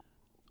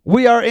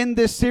We are in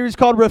this series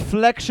called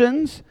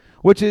Reflections,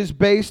 which is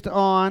based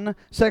on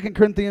 2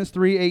 Corinthians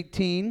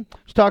 3:18,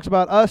 which talks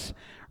about us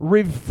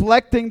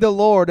reflecting the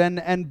Lord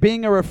and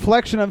being a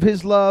reflection of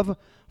His love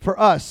for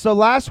us. So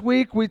last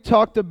week we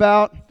talked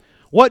about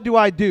what do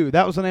I do?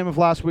 That was the name of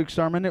last week's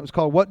sermon. It was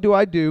called What Do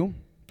I Do?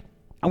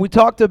 And we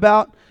talked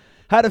about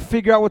how to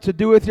figure out what to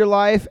do with your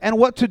life and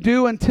what to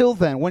do until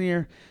then. When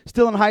you're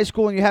still in high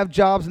school and you have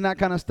jobs and that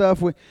kind of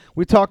stuff,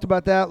 we talked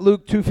about that.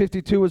 Luke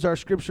 2:52 was our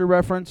scripture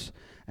reference.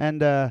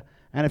 And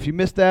if you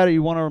missed that or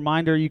you want a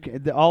reminder, you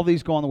can, all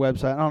these go on the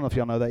website. I don't know if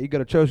y'all know that. You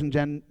go to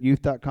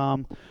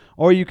chosengenyouth.com,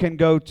 or you can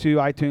go to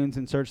iTunes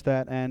and search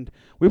that. And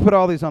we put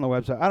all these on the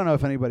website. I don't know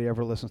if anybody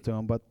ever listens to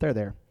them, but they're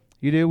there.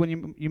 You do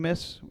when you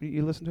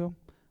listen to them?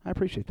 I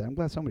appreciate that. I'm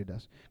glad somebody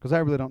does, because I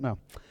really don't know.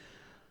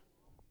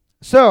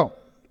 So,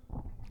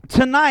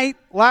 tonight,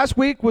 last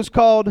week was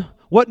called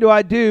What Do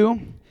I Do?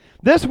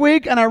 This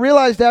week, and I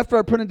realized after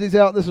I printed these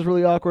out, this is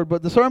really awkward,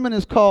 but the sermon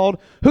is called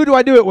Who Do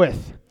I Do It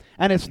With?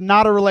 And it's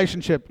not a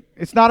relationship.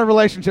 It's not a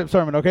relationship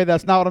sermon, okay?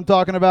 That's not what I'm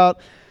talking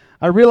about.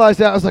 I realized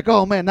that. I was like,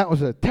 oh, man, that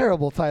was a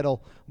terrible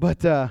title.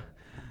 But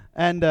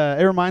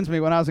it reminds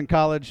me, when I was in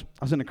college,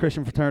 I was in a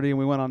Christian fraternity, and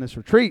we went on this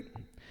retreat.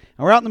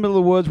 And we're out in the middle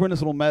of the woods. We're in this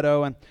little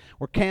meadow, and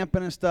we're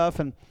camping and stuff.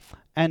 And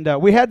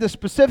we had this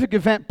specific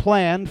event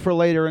planned for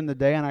later in the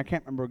day, and I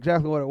can't remember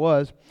exactly what it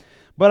was.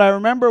 But I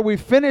remember we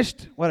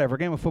finished, a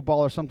game of football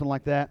or something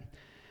like that.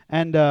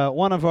 And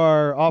one of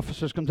our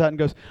officers comes out and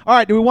goes, all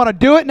right, do we want to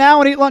do it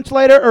now and eat lunch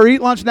later, or eat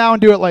lunch now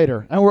and do it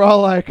later? And we're all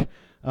like,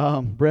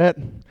 Brett,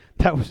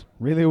 that was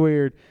really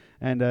weird.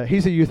 And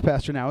he's a youth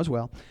pastor now as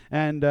well.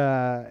 And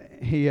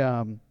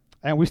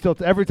we still,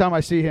 every time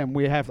I see him,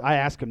 I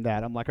ask him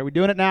that. I'm like, are we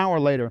doing it now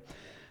or later?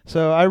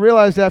 So I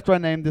realized after I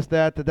named this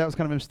that was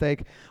kind of a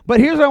mistake.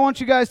 But here's what I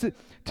want you guys to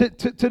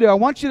do. I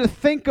want you to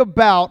think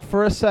about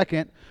for a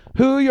second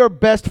who your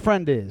best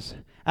friend is.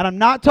 And I'm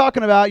not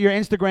talking about your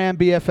Instagram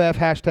BFF,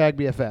 hashtag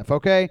BFF,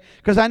 okay?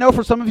 Because I know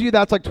for some of you,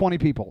 that's like 20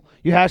 people.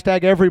 You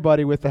hashtag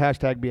everybody with the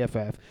hashtag BFF.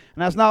 And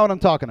that's not what I'm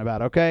talking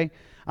about, okay?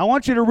 I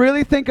want you to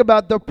really think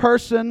about the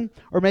person,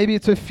 or maybe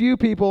it's a few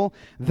people,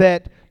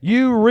 that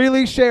you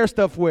really share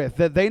stuff with,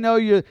 that they know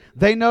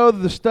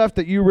the stuff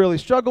that you really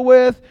struggle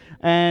with,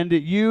 and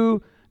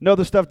you know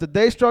the stuff that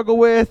they struggle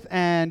with,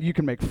 and you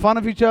can make fun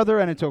of each other,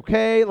 and it's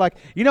okay. Like,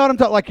 you know what I'm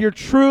talking, like you're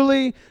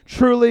truly,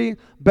 truly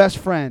best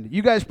friend.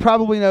 You guys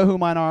probably know who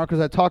mine are because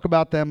I talk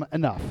about them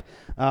enough.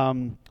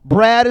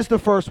 Brad is the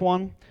first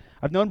one.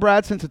 I've known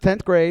Brad since the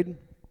 10th grade,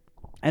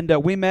 and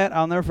we met,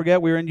 I'll never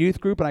forget, we were in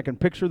youth group, and I can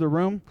picture the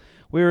room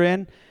we were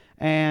in,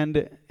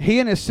 and he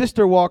and his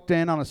sister walked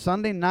in on a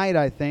Sunday night,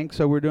 I think,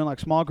 so we were doing like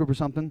small group or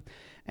something.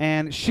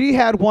 And she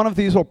had one of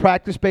these little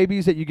practice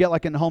babies that you get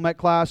like in the home ec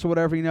class or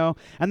whatever,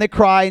 and they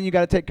cry and you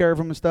got to take care of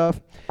them and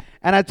stuff.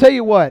 And I tell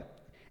you what,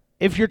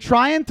 if you're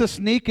trying to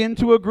sneak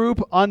into a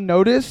group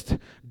unnoticed,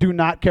 do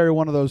not carry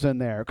one of those in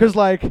there. Because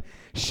like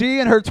she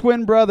and her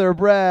twin brother,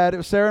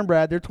 Brad, Sarah and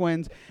Brad, they're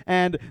twins,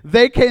 and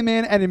they came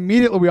in and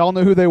immediately we all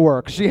knew who they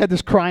were. She had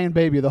this crying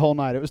baby the whole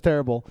night. It was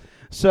terrible.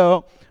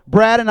 So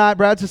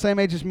Brad's the same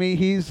age as me.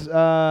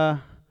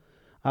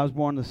 I was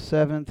born the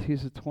 7th,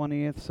 he's the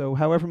 20th, so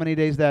however many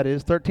days that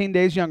is, 13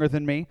 days younger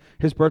than me.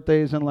 His birthday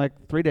is in like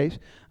 3 days.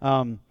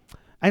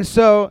 And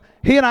so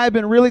he and I have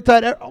been really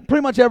tight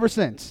pretty much ever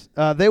since.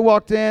 They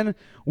walked in,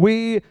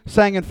 we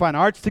sang in fine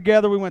arts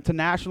together, we went to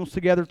nationals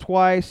together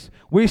twice.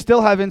 We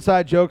still have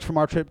inside jokes from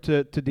our trip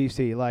to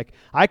D.C. Like,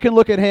 I can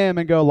look at him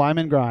and go, Lime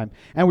and Grime,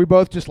 and we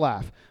both just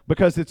laugh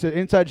because it's an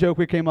inside joke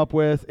we came up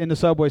with in the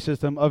subway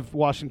system of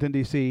Washington,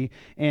 D.C.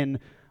 in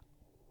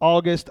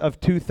August of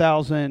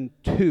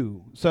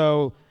 2002.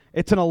 So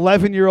it's an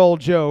 11-year-old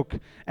joke,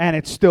 and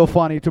it's still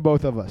funny to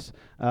both of us.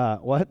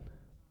 What?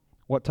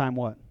 What time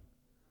what?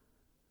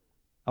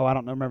 Oh, I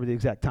don't remember the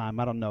exact time.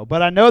 I don't know.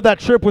 But I know that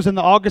trip was in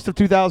the August of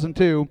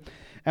 2002,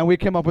 and we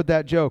came up with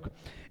that joke.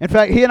 In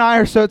fact, he and I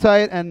are so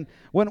tight, and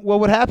what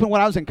would happen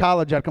when I was in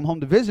college, I'd come home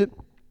to visit,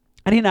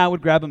 and he and I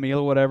would grab a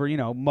meal or whatever,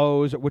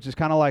 Moe's, which is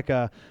kind of like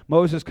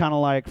Moe's is kind of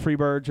like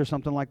Freebirds or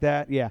something like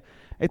that. Yeah.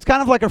 It's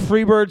kind of like a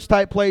Freebirds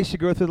type place. You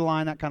go through the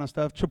line, that kind of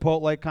stuff.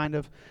 Chipotle, kind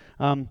of.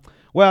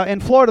 Well, in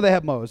Florida, they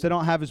have Moe's. They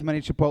don't have as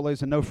many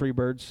Chipotles and no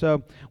Freebirds.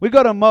 So we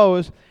go to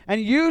Moe's, and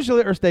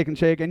usually, or Steak and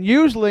Shake, and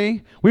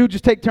usually we would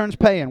just take turns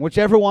paying.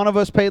 Whichever one of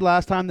us paid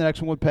last time, the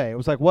next one would pay. It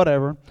was like,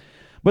 whatever.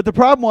 But the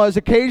problem was,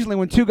 occasionally,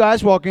 when two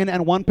guys walk in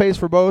and one pays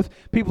for both,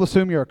 people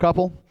assume you're a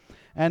couple.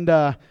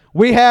 And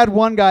we had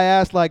one guy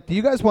ask, like, do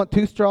you guys want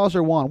 2 straws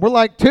or 1? We're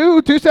like,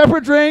 two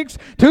separate drinks,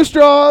 2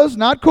 straws,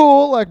 not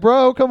cool. Like,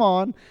 bro, come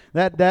on.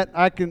 That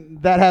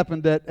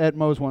happened at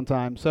Moe's one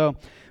time. So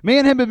me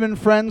and him have been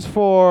friends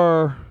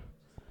for,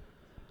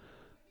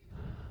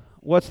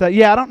 what's that?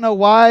 Yeah, I don't know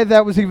why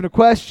that was even a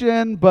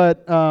question,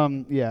 but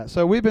yeah.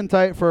 So we've been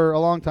tight for a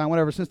long time,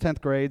 whatever, since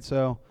 10th grade,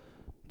 so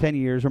 10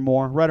 years or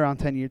more, right around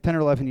 10 or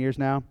 11 years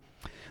now.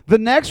 The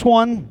next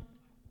one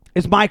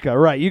is Micah,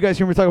 right? You guys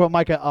hear me talk about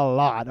Micah a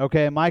lot,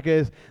 okay? Micah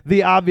is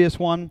the obvious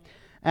one.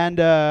 And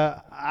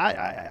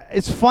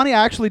it's funny,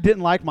 I actually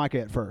didn't like Micah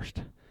at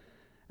first.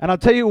 And I'll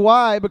tell you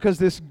why, because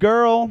this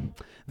girl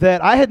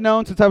that I had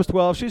known since I was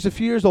 12. She's a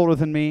few years older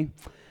than me.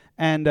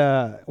 And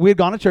we had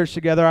gone to church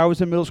together. I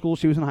was in middle school.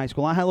 She was in high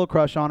school. I had a little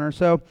crush on her.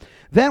 So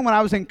then when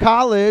I was in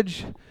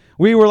college,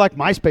 we were like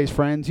MySpace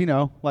friends,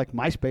 like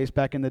MySpace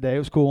back in the day. It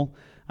was cool.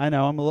 I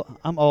know,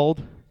 I'm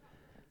old.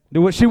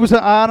 She was.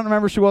 I don't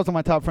remember if she was on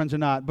my top friends or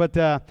not. But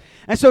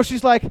and so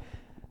she's like,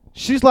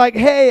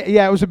 hey,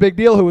 yeah, it was a big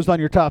deal who was on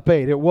your top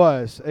 8. It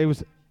was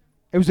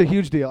a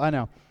huge deal. I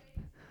know.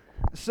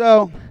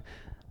 So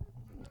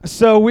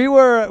we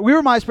were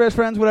MySpace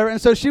friends, whatever. And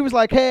so she was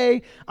like,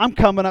 hey, I'm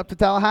coming up to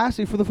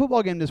Tallahassee for the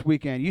football game this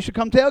weekend. You should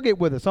come tailgate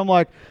with us. I'm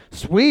like,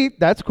 sweet,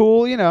 that's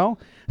cool,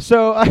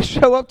 So I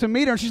show up to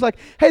meet her, and she's like,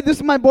 hey, this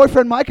is my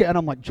boyfriend, Micah. And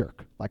I'm like,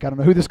 jerk. Like, I don't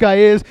know who this guy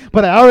is,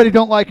 but I already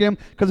don't like him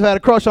because I've had a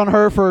crush on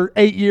her for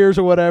 8 years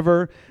or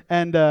whatever,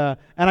 and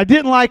I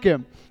didn't like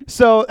him.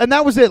 So, and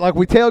that was it. Like,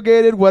 we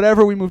tailgated,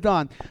 whatever, we moved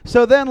on.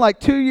 So then, like,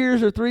 2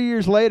 years or 3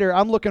 years later,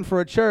 I'm looking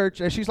for a church,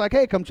 and she's like,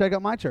 hey, come check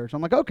out my church.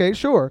 I'm like, okay,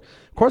 sure.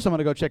 Of course I'm going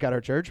to go check out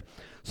her church.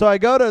 So I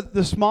go to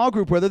the small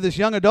group with her, this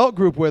young adult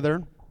group with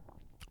her,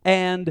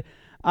 and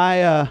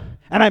I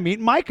meet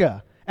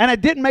Micah. And I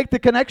didn't make the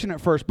connection at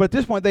first, but at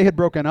this point, they had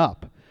broken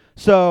up.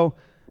 So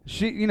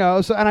she, and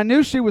I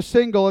knew she was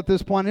single at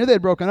this point. I knew they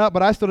had broken up,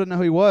 but I still didn't know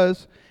who he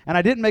was, and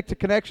I didn't make the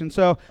connection.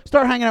 So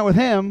start hanging out with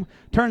him.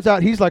 Turns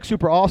out he's like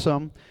super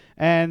awesome.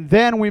 And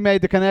then we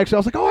made the connection. I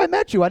was like, oh, I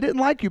met you. I didn't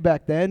like you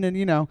back then.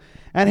 And,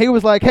 and he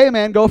was like, hey,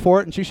 man, go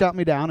for it. And she shot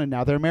me down. And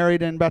now they're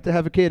married and about to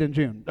have a kid in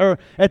June or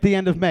at the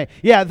end of May.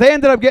 Yeah, they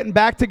ended up getting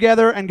back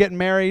together and getting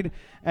married.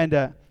 And,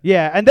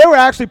 and they were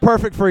actually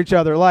perfect for each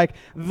other. Like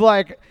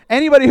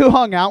anybody who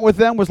hung out with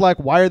them was like,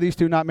 why are these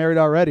two not married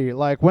already?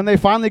 Like when they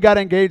finally got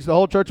engaged, the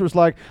whole church was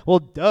like, well,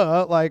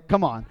 duh, like,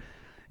 come on.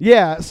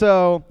 Yeah,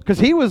 so, because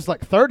he was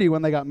like 30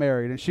 when they got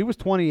married and she was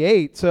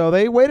 28. So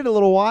they waited a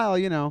little while,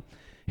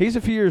 He's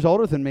a few years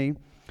older than me.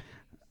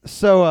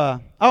 So,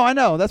 I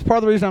know. That's part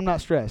of the reason I'm not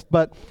stressed.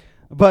 But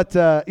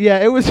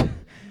yeah, it was,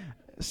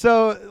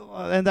 so,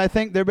 and I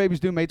think their baby's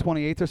due May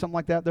 28th or something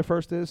like that, their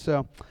first is.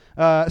 So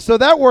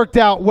that worked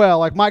out well.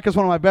 Like, Micah's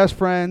one of my best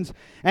friends.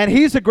 And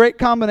he's a great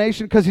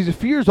combination because he's a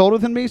few years older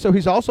than me, so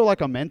he's also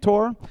like a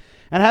mentor.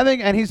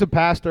 And he's a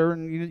pastor,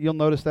 and you'll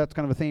notice that's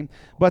kind of a theme.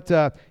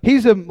 But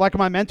he's like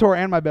my mentor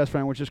and my best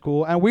friend, which is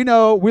cool. And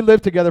we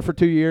lived together for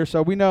 2 years,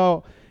 so we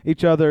know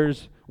each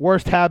other's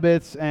worst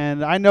habits.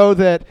 And I know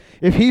that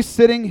if he's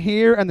sitting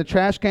here and the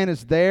trash can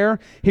is there,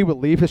 he would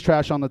leave his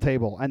trash on the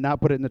table and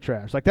not put it in the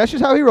trash. Like, that's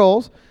just how he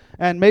rolls.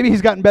 And maybe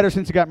he's gotten better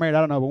since he got married. I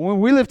don't know. But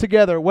when we lived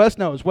together, Wes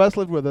knows. Wes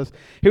lived with us.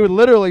 He would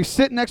literally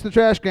sit next to the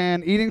trash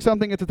can, eating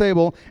something at the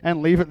table,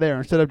 and leave it there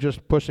instead of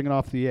just pushing it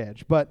off the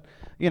edge. But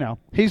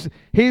he's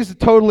a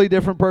totally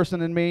different person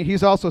than me.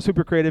 He's also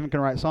super creative and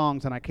can write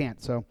songs, and I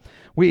can't. So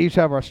we each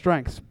have our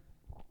strengths.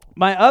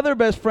 My other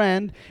best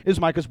friend is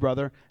Micah's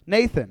brother,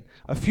 Nathan.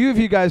 A few of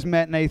you guys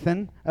met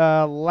Nathan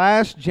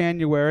last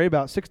January,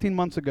 about 16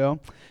 months ago.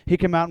 He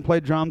came out and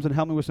played drums and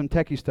helped me with some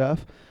techie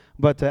stuff.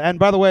 But and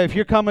by the way, if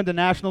you're coming to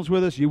Nationals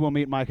with us, you will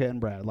meet Micah and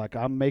Brad. Like,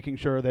 I'm making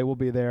sure they will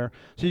be there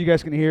so you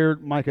guys can hear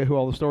Micah, who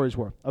all the stories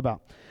were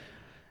about.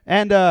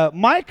 And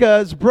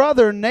Micah's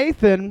brother,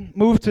 Nathan,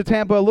 moved to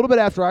Tampa a little bit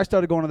after I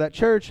started going to that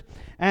church.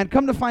 And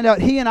come to find out,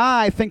 he and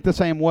I think the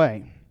same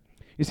way.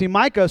 You see,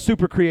 Micah,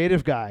 super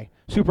creative guy,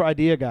 super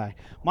idea guy.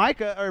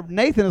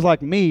 Nathan is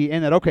like me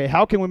in that, okay,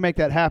 how can we make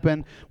that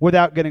happen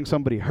without getting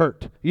somebody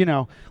hurt?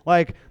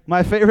 Like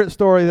my favorite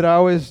story that I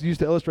always used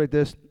to illustrate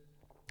this,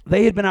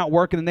 they had been out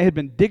working and they had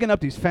been digging up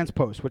these fence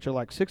posts, which are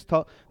like 6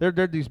 tall. They're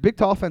these big,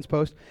 tall fence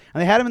posts.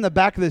 And they had them in the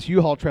back of this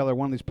U-Haul trailer,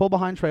 one of these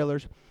pull-behind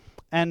trailers.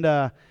 And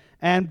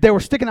they were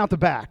sticking out the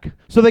back.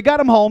 So they got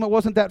them home. It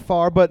wasn't that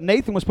far, but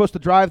Nathan was supposed to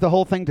drive the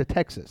whole thing to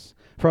Texas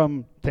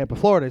from Tampa,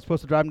 Florida. He's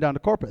supposed to drive them down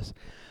to Corpus.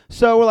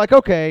 So we're like,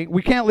 okay,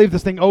 we can't leave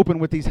this thing open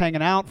with these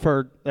hanging out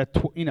for,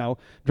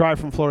 drive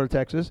from Florida to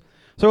Texas.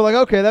 So we're like,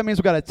 okay, that means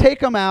we've got to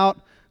take them out,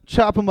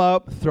 chop them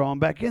up, throw them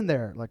back in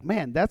there. Like,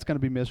 man, that's going to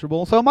be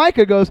miserable. So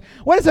Micah goes,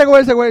 wait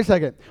a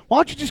second. Why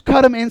don't you just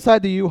cut them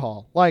inside the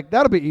U-Haul? Like,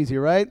 that'll be easy,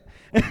 right?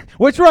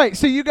 Which, right,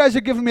 so you guys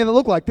are giving me the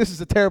look like this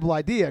is a terrible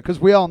idea because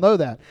we all know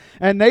that.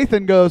 And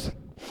Nathan goes,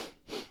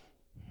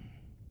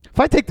 if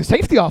I take the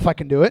safety off, I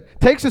can do it.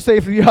 Takes the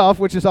safety off,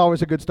 which is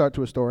always a good start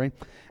to a story.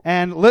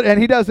 And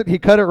he does it. He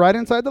cut it right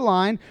inside the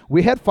line.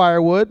 We had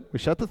firewood. We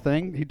shut the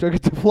thing. He took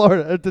it to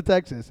Florida, to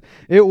Texas.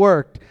 It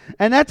worked.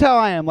 And that's how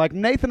I am. Like,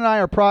 Nathan and I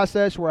are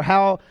processed where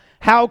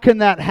how can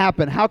that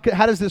happen? How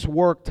does this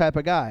work type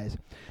of guys?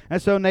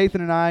 And so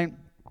Nathan and I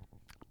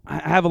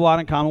have a lot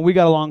in common. We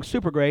got along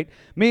super great.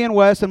 Me and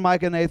Wes and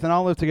Mike and Nathan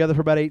all lived together for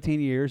about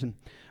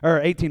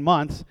 18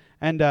 months.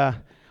 And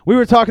we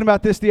were talking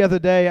about this the other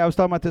day. I was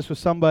talking about this with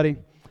somebody.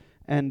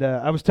 And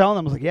I was telling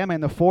them, I was like, yeah,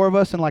 man, the 4 of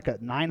us in like a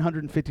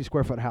 950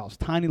 square foot house,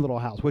 tiny little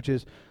house, which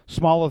is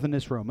smaller than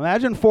this room.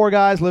 Imagine 4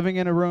 guys living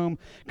in a room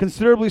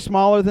considerably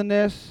smaller than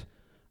this,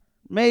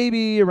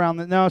 maybe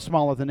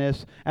smaller than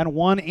this, and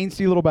 1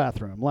 eensy little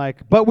bathroom.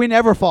 But we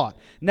never fought.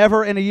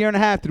 Never in a year and a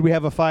half did we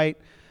have a fight.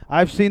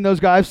 I've seen those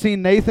guys. I've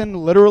seen Nathan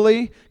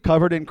literally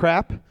covered in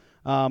crap.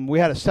 We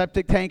had a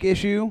septic tank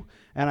issue,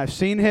 and I've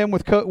seen him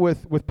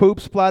with poop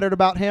splattered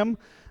about him.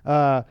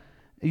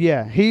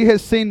 Yeah, he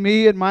has seen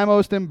me at my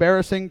most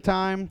embarrassing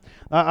time.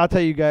 I'll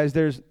tell you guys,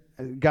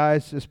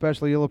 guys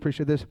especially, you'll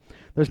appreciate this.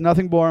 There's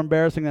nothing more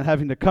embarrassing than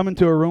having to come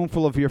into a room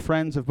full of your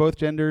friends of both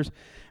genders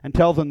and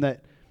tell them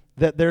that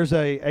there's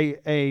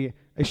a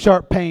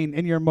sharp pain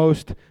in your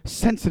most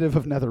sensitive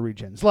of nether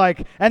regions.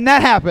 And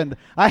that happened.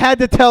 I had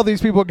to tell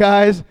these people,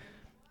 guys,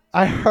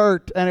 I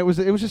hurt, and it was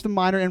just a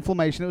minor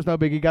inflammation. It was no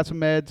biggie. Got some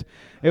meds.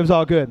 It was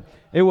all good.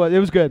 It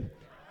was good.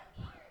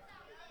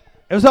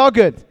 It was all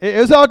good. It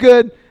was all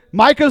good.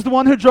 Micah's the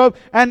one who drove,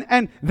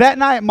 and that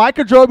night,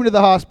 Micah drove me to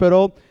the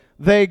hospital.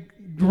 They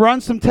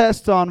run some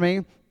tests on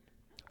me.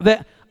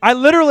 That I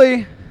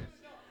literally,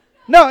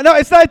 no,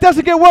 it's not. It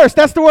doesn't get worse.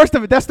 That's the worst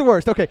of it. That's the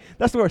worst. Okay,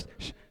 that's the worst.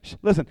 Shh.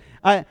 Listen,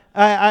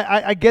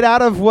 I get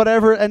out of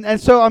whatever,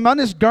 and so I'm on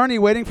this gurney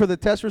waiting for the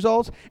test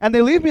results, and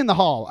they leave me in the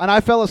hall, and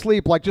I fell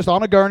asleep just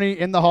on a gurney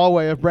in the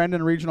hallway of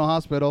Brandon Regional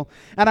Hospital,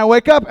 and I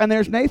wake up, and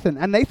there's Nathan,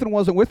 and Nathan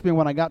wasn't with me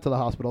when I got to the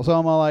hospital, so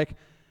I'm all like,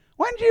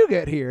 when did you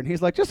get here? And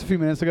he's like, just a few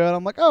minutes ago, and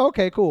I'm like, oh,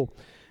 okay, cool.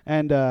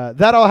 And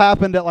that all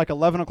happened at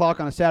 11 o'clock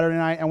on a Saturday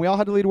night, and we all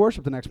had to lead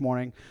worship the next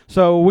morning.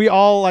 So we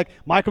all,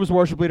 Micah was the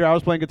worship leader, I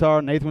was playing guitar,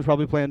 and Nathan was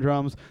probably playing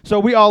drums. So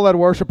we all led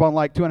worship on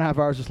 2.5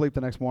 hours of sleep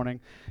the next morning.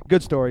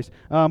 Good stories.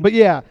 But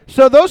yeah,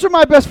 so those are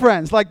my best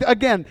friends.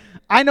 Again,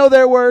 I know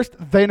their worst,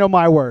 they know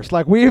my worst.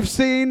 We've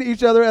seen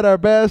each other at our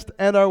best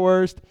and our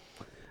worst.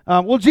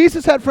 Well,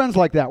 Jesus had friends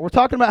like that. We're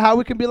talking about how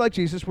we can be like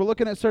Jesus. We're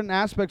looking at certain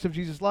aspects of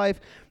Jesus' life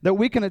that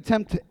we can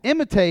attempt to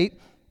imitate.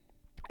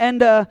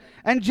 And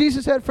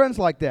Jesus had friends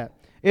like that.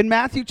 In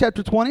Matthew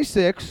chapter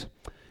 26,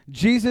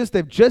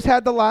 they've just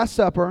had the Last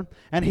Supper,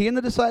 and he and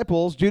the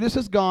disciples, Judas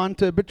has gone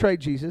to betray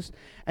Jesus,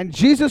 and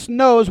Jesus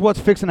knows what's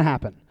fixing to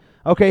happen.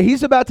 Okay,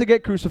 he's about to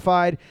get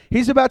crucified.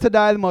 He's about to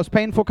die the most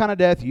painful kind of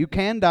death. You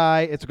can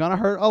die. It's going to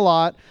hurt a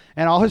lot,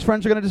 and all his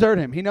friends are going to desert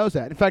him. He knows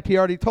that. In fact, he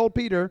already told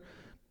Peter,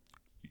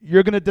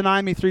 you're going to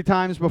deny me 3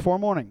 times before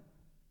morning.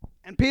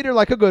 And Peter,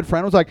 like a good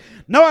friend, was like,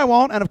 no, I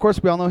won't. And of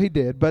course, we all know he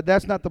did, but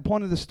that's not the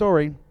point of the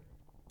story.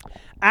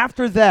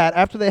 After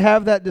they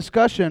have that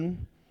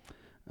discussion,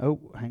 oh,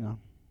 hang on.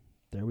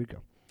 There we go.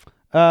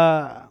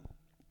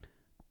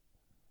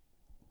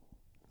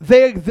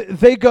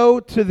 They go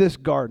to this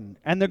garden,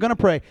 and they're going to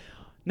pray.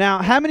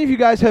 Now, how many of you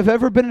guys have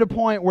ever been at a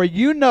point where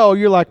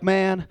you're like,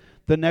 man,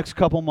 the next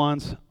couple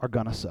months are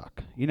going to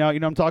suck? You know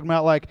what I'm talking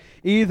about?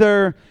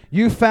 Either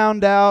you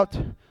found out,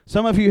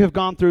 some of you have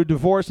gone through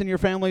divorce in your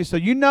family, so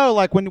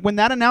when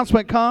that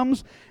announcement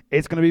comes,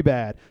 it's going to be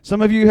bad.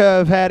 Some of you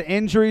have had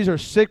injuries or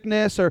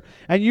sickness, and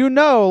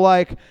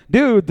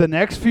dude, the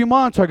next few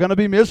months are going to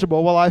be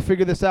miserable while I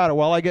figure this out or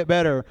while I get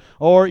better.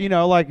 Or,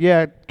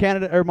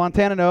 Canada or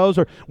Montana knows.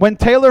 Or when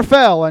Taylor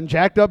fell and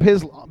jacked up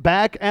his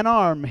back and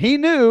arm, he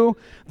knew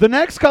the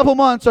next couple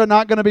months are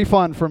not going to be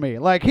fun for me.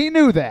 He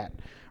knew that,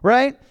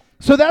 right?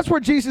 So that's where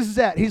Jesus is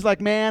at. He's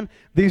like, man,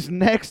 this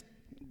next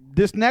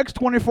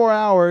 24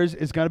 hours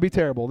is going to be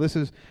terrible. This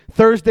is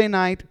Thursday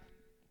night,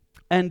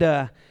 and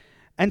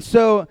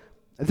so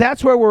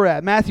that's where we're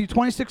at. Matthew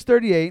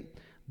 26:38.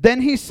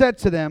 Then he said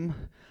to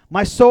them,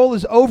 my soul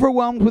is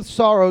overwhelmed with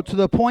sorrow to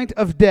the point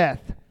of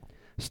death.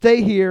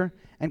 Stay here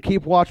and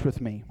keep watch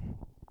with me.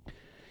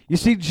 You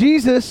see,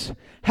 Jesus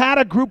had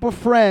a group of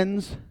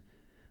friends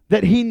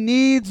that he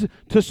needs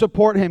to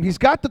support him. He's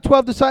got the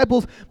 12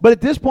 disciples, but at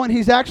this point,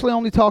 he's actually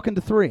only talking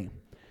to 3.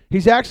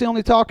 He's actually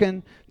only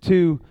talking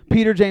to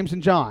Peter, James,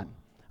 and John.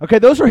 Okay,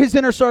 those are his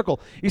inner circle.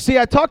 You see,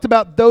 I talked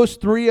about those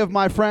 3 of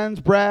my friends,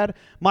 Brad,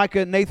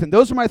 Micah, and Nathan.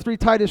 Those are my 3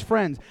 tightest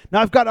friends.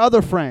 Now, I've got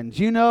other friends.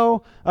 You've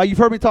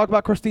heard me talk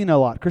about Christina a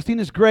lot.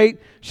 Christina's great.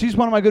 She's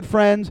one of my good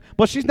friends,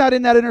 but she's not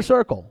in that inner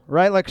circle,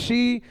 right?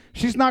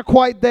 She's not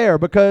quite there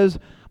because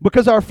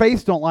our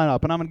faiths don't line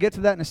up, and I'm going to get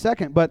to that in a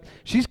second, but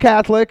she's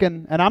Catholic,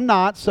 and I'm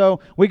not,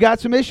 so we got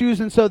some issues,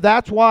 and so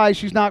that's why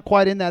she's not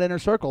quite in that inner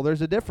circle.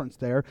 There's a difference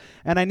there,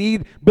 and I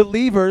need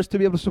believers to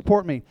be able to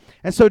support me.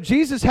 And so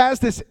Jesus has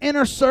this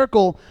inner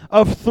circle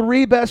of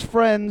 3 best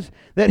friends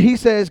that he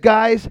says,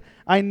 guys,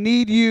 I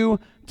need you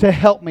to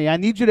help me. I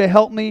need you to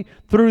help me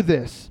through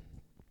this.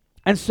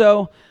 And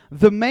so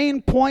the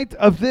main point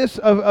of this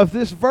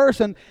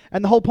verse and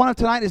the whole point of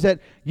tonight is that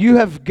you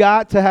have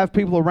got to have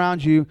people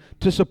around you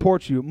to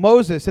support you.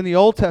 Moses in the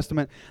Old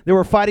Testament, they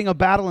were fighting a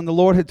battle, and the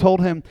Lord had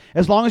told him,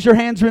 as long as your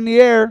hands are in the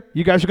air,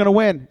 you guys are going to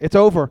win. It's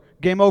over.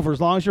 Game over.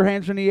 As long as your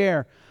hands are in the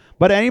air.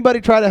 But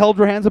anybody try to hold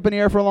your hands up in the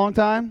air for a long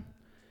time?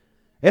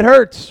 It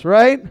hurts,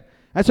 right?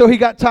 And so he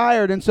got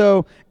tired. And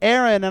so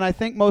Aaron, and I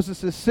think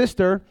Moses'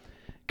 sister,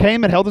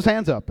 came and held his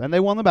hands up, and they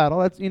won the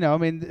battle.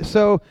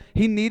 So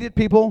he needed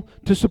people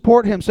to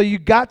support him. So you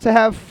got to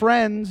have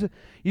friends.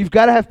 You've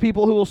got to have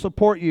people who will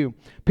support you,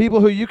 people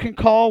who you can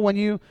call when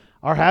you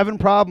are having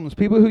problems,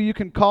 people who you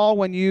can call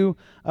when you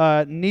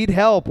need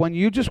help, when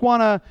you just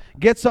want to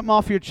get something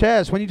off your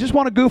chest, when you just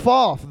want to goof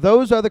off.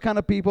 Those are the kind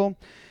of people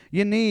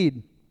you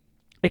need.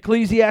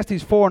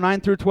 Ecclesiastes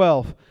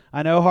 4:9-12.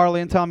 I know Harley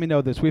and Tommy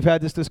know this. We've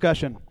had this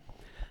discussion.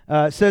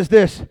 says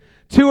this,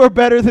 two are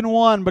better than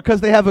one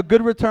because they have a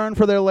good return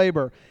for their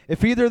labor.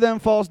 If either of them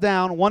falls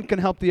down, one can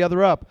help the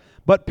other up.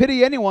 But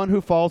pity anyone who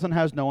falls and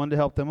has no one to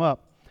help them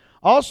up.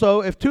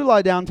 Also, if two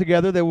lie down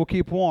together, they will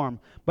keep warm.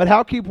 But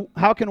how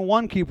can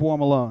one keep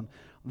warm alone?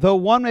 Though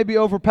one may be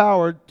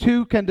overpowered,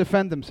 two can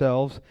defend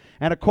themselves,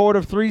 and a cord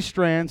of 3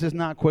 strands is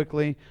not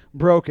quickly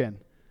broken.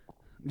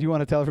 Do you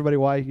want to tell everybody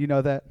why you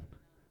know that?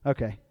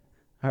 Okay.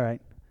 All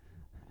right.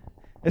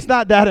 It's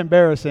not that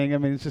embarrassing. I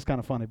mean, it's just kind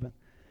of funny, but.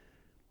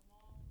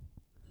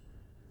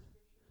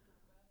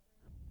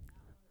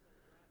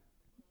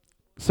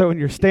 So when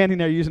you're standing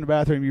there using the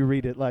bathroom, you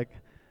read it like,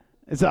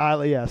 it's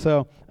yeah.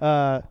 So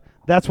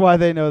that's why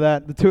they know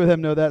that. The two of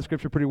them know that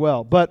scripture pretty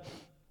well, but,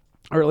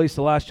 or at least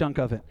the last chunk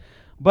of it.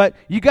 But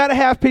you got to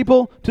have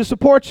people to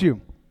support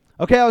you.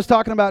 Okay, I was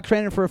talking about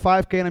training for a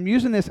 5K, and I'm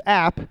using this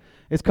app.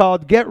 It's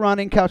called Get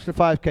Running Couch to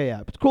 5K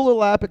app. It's a cool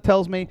little app. It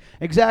tells me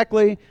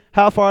exactly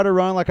how far to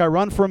run. Like I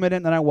run for a minute,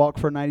 and then I walk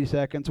for 90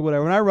 seconds or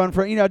whatever. And I run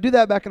for, I do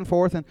that back and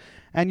forth.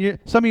 And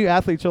some of you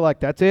athletes are like,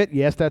 that's it?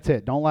 Yes, that's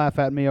it. Don't laugh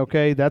at me,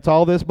 okay? That's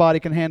all this body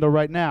can handle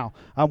right now.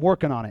 I'm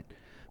working on it.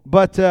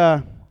 But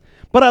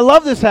I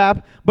love this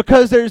app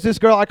because there's this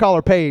girl, I call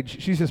her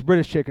Paige. She's this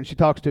British chick, and she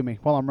talks to me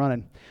while I'm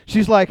running.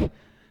 She's like,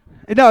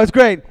 no, it's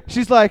great.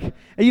 She's like,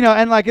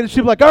 and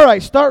she'll be like, all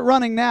right, start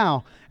running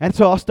now. And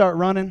so I'll start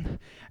running.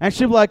 And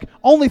she'll be like,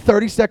 only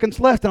 30 seconds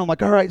left. And I'm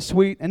like, all right,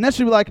 sweet. And then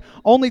she'll be like,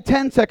 only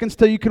 10 seconds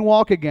till you can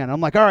walk again. I'm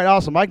like, all right,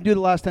 awesome. I can do the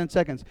last 10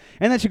 seconds.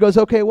 And then she goes,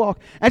 okay, walk.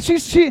 And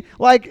she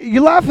like,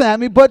 you're laughing at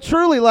me, but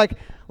truly, like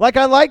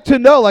I like to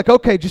know, like,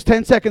 okay, just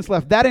 10 seconds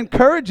left. That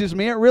encourages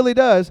me. It really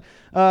does.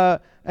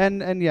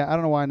 And yeah, I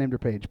don't know why I named her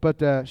Paige,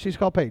 but she's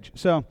called Paige.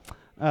 So,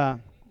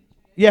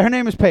 yeah, her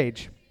name is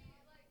Paige.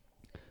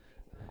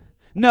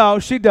 No,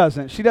 she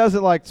doesn't. She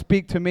doesn't, like,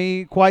 speak to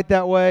me quite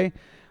that way.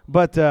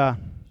 But, no,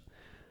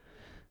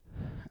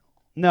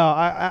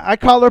 I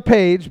call her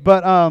Paige,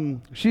 but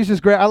she's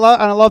just great. I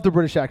love the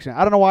British accent.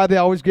 I don't know why they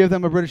always give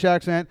them a British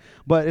accent,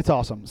 but it's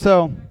awesome.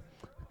 So,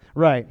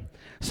 right.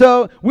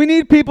 So, we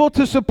need people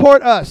to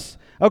support us,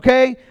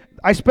 okay?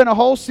 I spent a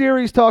whole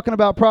series talking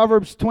about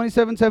Proverbs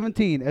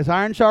 27:17. As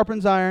iron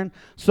sharpens iron,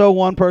 so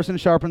one person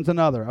sharpens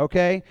another,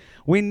 okay?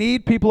 We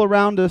need people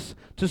around us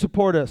to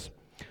support us.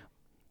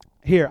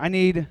 Here, I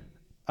need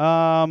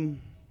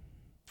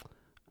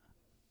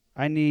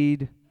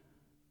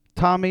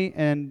Tommy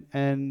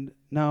and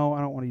no,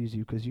 I don't want to use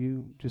you because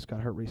you just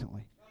got hurt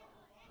recently.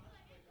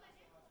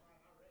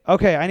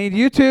 Okay, I need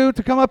you two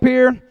to come up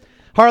here.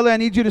 Harley, I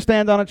need you to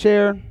stand on a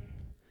chair.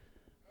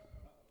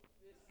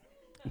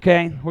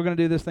 Okay, we're going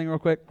to do this thing real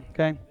quick,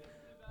 okay?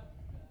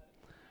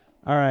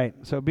 All right,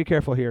 so be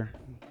careful here.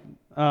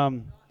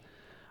 All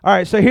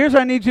right, so here's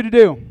what I need you to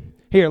do.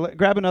 Here,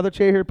 grab another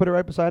chair here, put it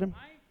right beside him.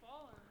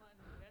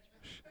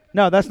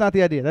 No, that's not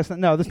the idea. That's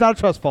not a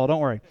trust fall. Don't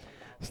worry.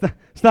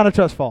 It's not a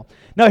trust fall.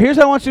 No, here's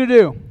what I want you to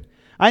do.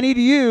 I need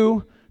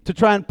you to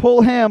try and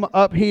pull him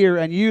up here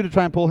and you to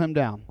try and pull him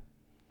down.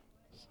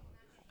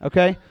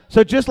 Okay?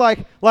 So just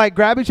like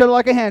grab each other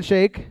like a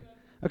handshake.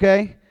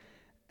 Okay?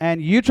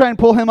 And you try and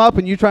pull him up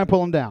and you try and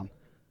pull him down.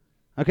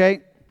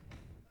 Okay?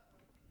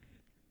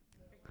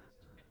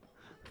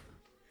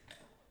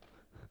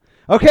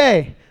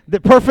 Okay.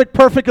 The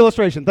perfect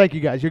illustration. Thank you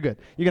guys. You're good.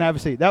 You can have a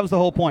seat. That was the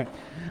whole point.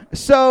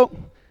 So,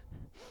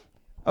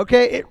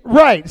 okay,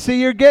 right.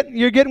 See, you're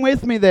getting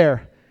with me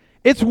there.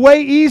 It's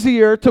way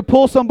easier to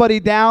pull somebody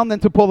down than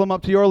to pull them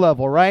up to your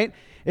level, right?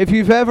 If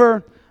you've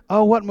ever,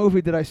 what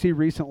movie did I see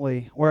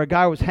recently where a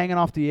guy was hanging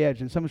off the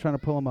edge and someone's trying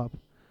to pull him up?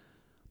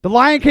 The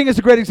Lion King is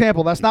a great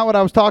example. That's not what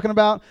I was talking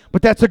about,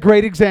 but that's a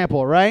great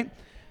example, right?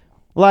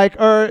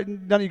 Or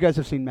none of you guys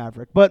have seen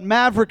Maverick, but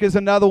Maverick is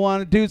another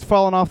one. Dude's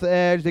falling off the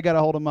edge. They got to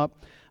hold him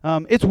up.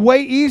 It's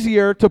way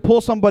easier to pull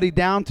somebody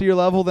down to your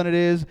level than it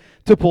is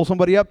to pull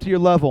somebody up to your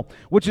level,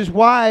 which is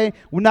why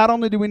not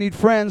only do we need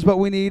friends, but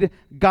we need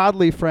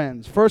godly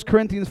friends. 1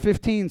 Corinthians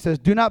 15 says,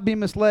 do not be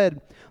misled.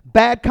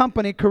 Bad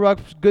company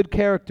corrupts good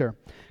character.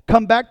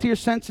 Come back to your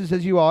senses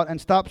as you ought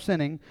and stop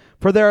sinning,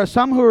 for there are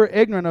some who are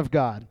ignorant of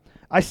God.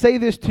 I say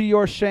this to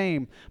your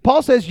shame.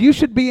 Paul says you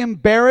should be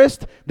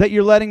embarrassed that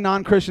you're letting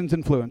non-Christians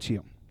influence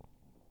you.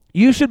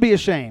 You should be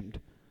ashamed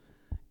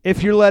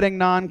if you're letting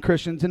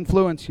non-Christians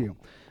influence you.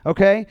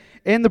 Okay?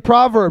 In the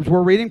Proverbs,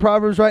 we're reading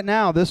Proverbs right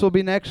now. This will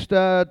be next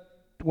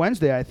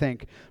Wednesday, I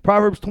think.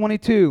 Proverbs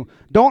 22.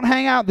 Don't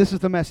hang out. This is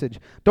the message.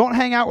 Don't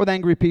hang out with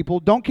angry people.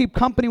 Don't keep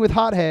company with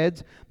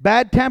hotheads.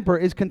 Bad temper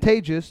is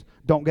contagious.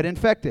 Don't get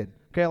infected.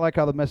 Okay, I like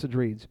how the message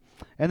reads.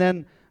 And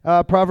then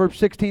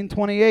Proverbs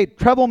 16:28.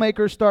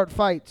 Troublemakers start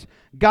fights.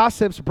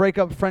 Gossips break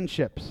up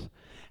friendships.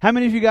 How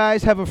many of you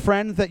guys have a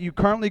friend that you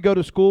currently go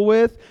to school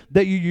with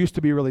that you used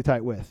to be really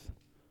tight with?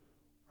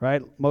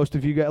 Right? Most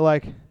of you get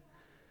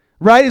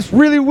right? It's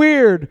really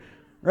weird,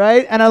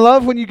 right? And I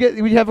love when you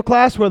have a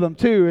class with them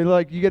too,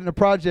 and you get in a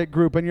project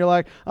group and you're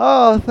like,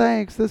 oh,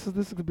 thanks, this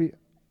could be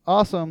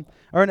awesome.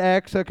 Or an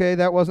ex, okay,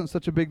 that wasn't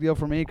such a big deal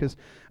for me because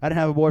I didn't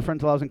have a boyfriend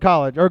until I was in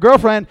college. Or a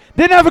girlfriend,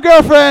 didn't have a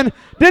girlfriend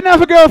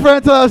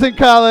until I was in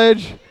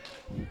college.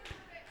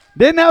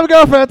 Didn't have a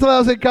girlfriend until I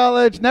was in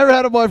college. Never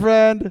had a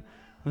boyfriend.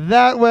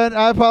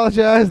 I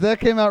apologize. That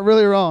came out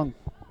really wrong.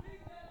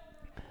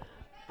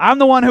 I'm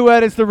the one who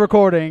edits the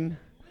recording.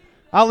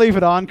 I'll leave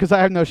it on because I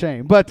have no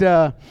shame. But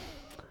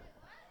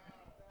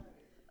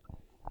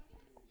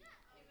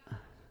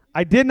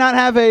I did not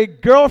have a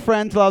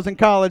girlfriend until I was in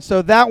college,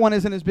 so that one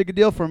isn't as big a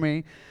deal for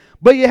me.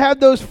 But you have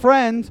those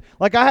friends.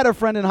 Like I had a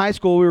friend in high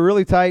school. We were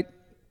really tight.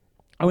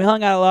 And we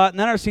hung out a lot. And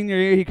then our senior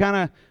year, he kind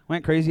of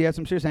went crazy. He had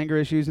some serious anger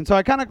issues. And so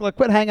I kind of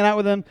quit hanging out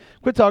with him,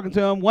 quit talking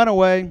to him, went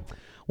away.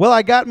 Well,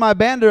 I got my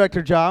band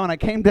director job, and I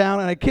came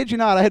down, and I kid you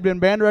not, I had been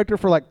band director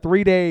for like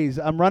 3 days.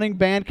 I'm running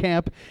band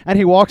camp, and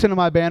he walks into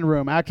my band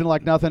room acting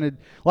like nothing,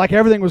 like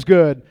everything was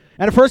good.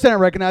 And at first I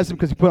didn't recognize him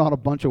because he put on a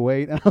bunch of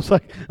weight. And I was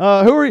like, who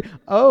are you?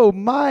 Oh,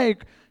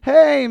 Mike.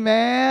 Hey,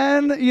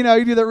 man. You know,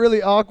 you do that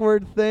really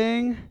awkward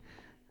thing,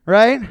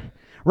 right?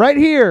 Right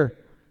here.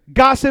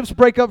 Gossips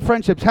break up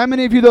friendships. How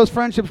many of you those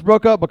friendships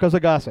broke up because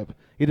of gossip?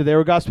 Either they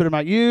were gossiping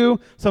about you,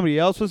 somebody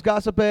else was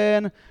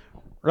gossiping,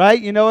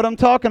 right? You know what I'm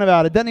talking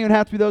about. It doesn't even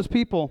have to be those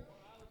people.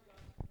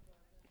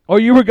 Or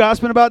you were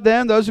gossiping about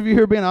them. Those of you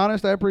who are being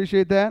honest, I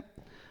appreciate that.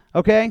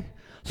 Okay?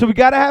 So we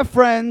got to have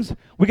friends.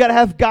 We got to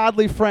have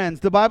godly friends.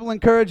 The Bible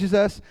encourages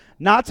us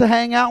not to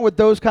hang out with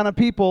those kind of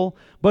people,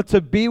 but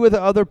to be with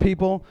other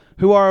people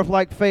who are of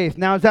like faith.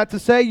 Now, is that to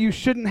say you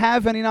shouldn't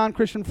have any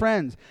non-Christian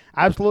friends?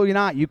 Absolutely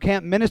not. You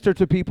can't minister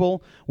to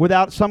people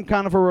without some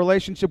kind of a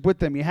relationship with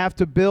them. You have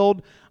to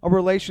build a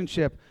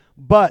relationship.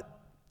 But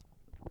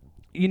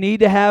you need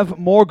to have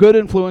more good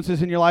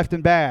influences in your life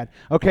than bad.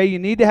 Okay, you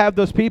need to have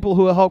those people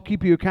who will help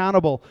keep you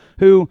accountable,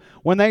 who,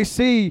 when they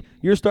see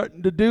you're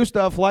starting to do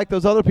stuff like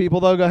those other people,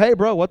 they'll go, hey,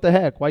 bro, what the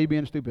heck? Why are you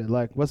being stupid?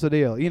 Like, what's the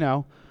deal? You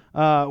know,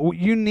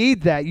 you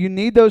need that. You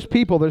need those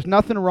people. There's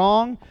nothing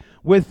wrong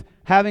with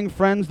having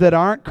friends that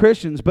aren't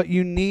Christians, but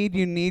you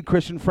need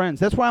Christian friends.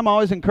 That's why I'm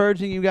always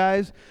encouraging you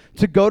guys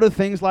to go to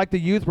things like the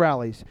youth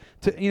rallies.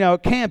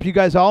 At camp, you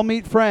guys all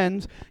meet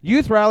friends.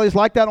 Youth rallies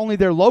like that, only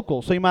they're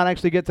local, so you might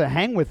actually get to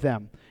hang with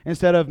them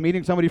instead of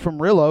meeting somebody from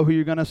Rillo who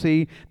you're going to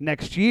see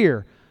next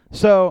year.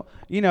 So,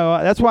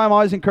 that's why I'm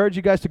always encouraging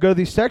you guys to go to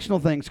these sectional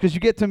things, because you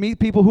get to meet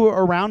people who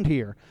are around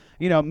here.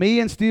 Me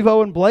and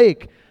Steve-O and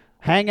Blake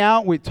hang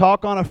out, we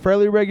talk on a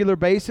fairly regular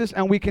basis,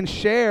 and we can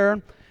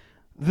share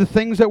the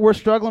things that we're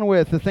struggling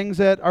with, the things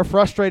that are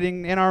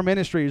frustrating in our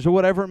ministries or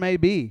whatever it may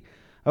be,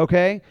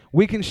 okay?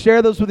 We can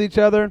share those with each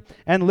other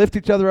and lift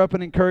each other up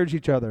and encourage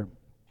each other.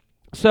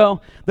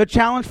 So the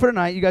challenge for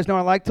tonight, you guys know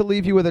I like to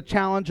leave you with a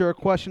challenge or a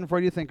question for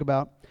you to think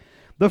about.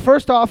 The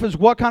first off is,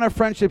 what kind of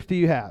friendships do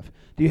you have?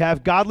 Do you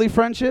have godly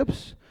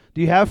friendships? Do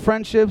you have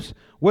friendships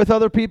with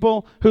other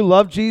people who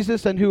love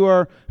Jesus and who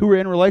are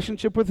in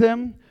relationship with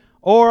him?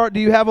 Or do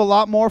you have a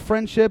lot more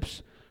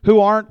friendships who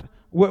aren't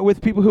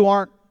with people who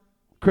aren't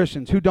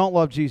Christians, who don't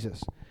love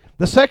Jesus?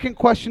 The second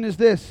question is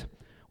this: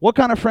 what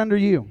kind of friend are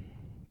you?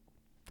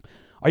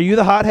 Are you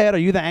the hothead? Are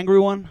you the angry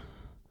one?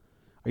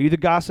 Are you the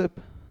gossip?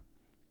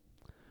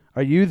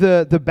 Are you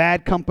the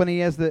bad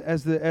company,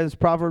 as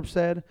Proverbs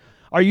said?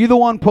 Are you the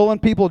one pulling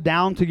people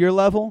down to your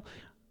level?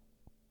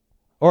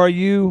 Or are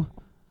you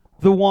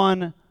the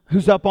one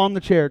who's up on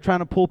the chair trying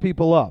to pull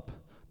people up?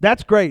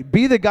 That's great.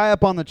 Be the guy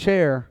up on the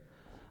chair,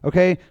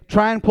 okay?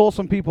 Try and pull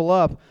some people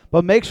up,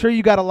 but make sure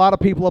you got a lot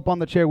of people up on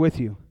the chair with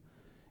you.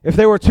 If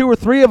there were 2 or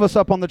 3 of us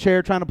up on the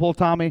chair trying to pull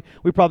Tommy,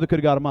 we probably could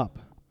have got him up.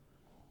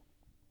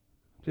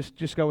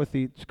 Just go with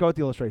the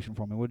illustration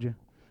for me, would you?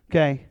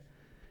 Okay.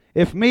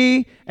 If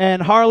me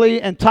and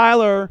Harley and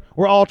Tyler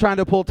were all trying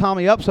to pull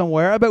Tommy up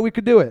somewhere, I bet we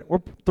could do it.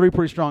 We're 3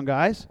 pretty strong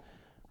guys.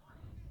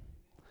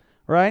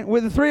 Right?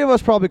 With the 3 of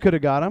us probably could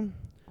have got him.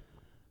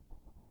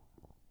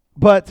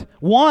 But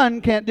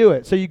one can't do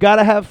it. So you got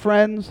to have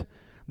friends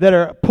that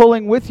are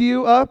pulling with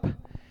you up,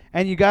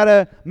 and you got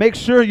to make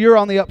sure you're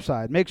on the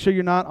upside. Make sure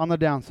you're not on the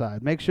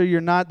downside. Make sure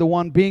you're not the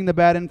one being the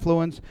bad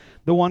influence,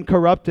 the one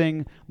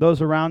corrupting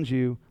those around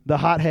you, the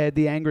hothead,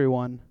 the angry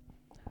one,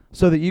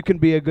 so that you can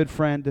be a good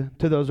friend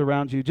to those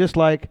around you, just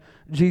like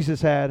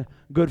Jesus had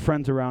good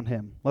friends around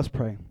him. Let's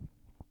pray.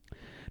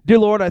 Dear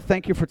Lord, I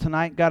thank you for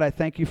tonight. God, I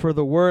thank you for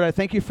the word. I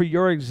thank you for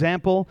your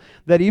example,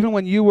 that even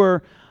when you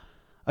were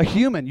a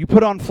human, you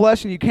put on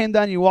flesh and you came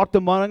down, you walked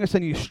among us,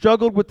 and you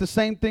struggled with the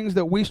same things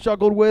that we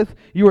struggled with.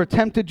 You were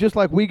tempted just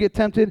like we get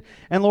tempted.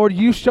 And Lord,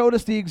 you showed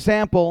us the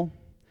example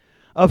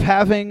of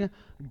having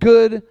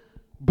good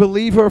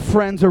believer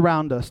friends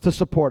around us to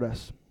support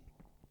us.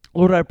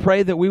 Lord, I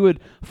pray that we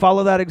would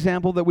follow that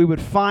example, that we would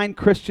find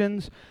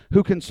Christians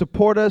who can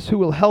support us, who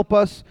will help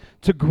us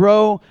to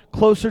grow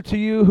closer to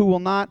you, who will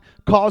not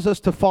cause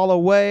us to fall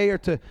away or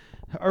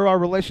our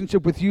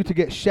relationship with you to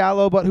get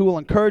shallow, but who will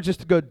encourage us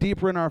to go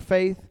deeper in our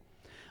faith.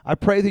 I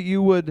pray that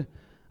you would,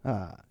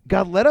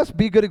 God, let us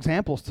be good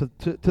examples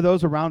to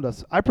those around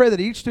us. I pray that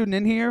each student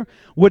in here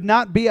would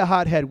not be a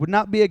hothead, would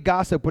not be a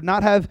gossip, would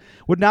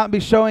not be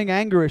showing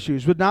anger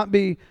issues, would not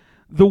be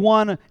the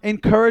one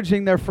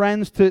encouraging their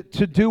friends to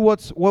do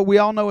what we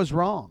all know is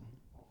wrong.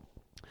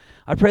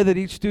 I pray that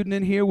each student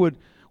in here would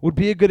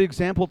be a good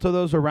example to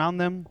those around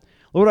them.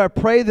 Lord, I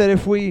pray that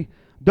if we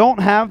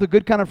don't have the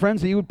good kind of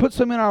friends, that you would put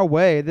some in our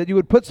way, that you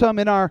would put some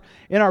in our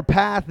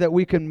path that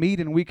we can meet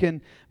and we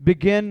can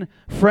begin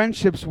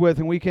friendships with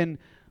and we can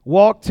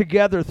walk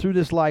together through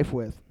this life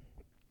with.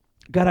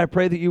 God, I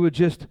pray that you would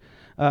just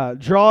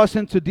draw us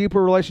into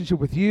deeper relationship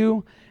with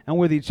you and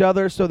with each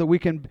other so that we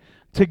can,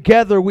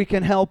 together, we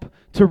can help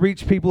to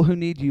reach people who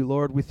need you,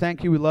 Lord. We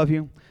thank you. We love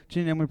you. In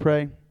your name we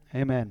pray.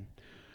 Amen.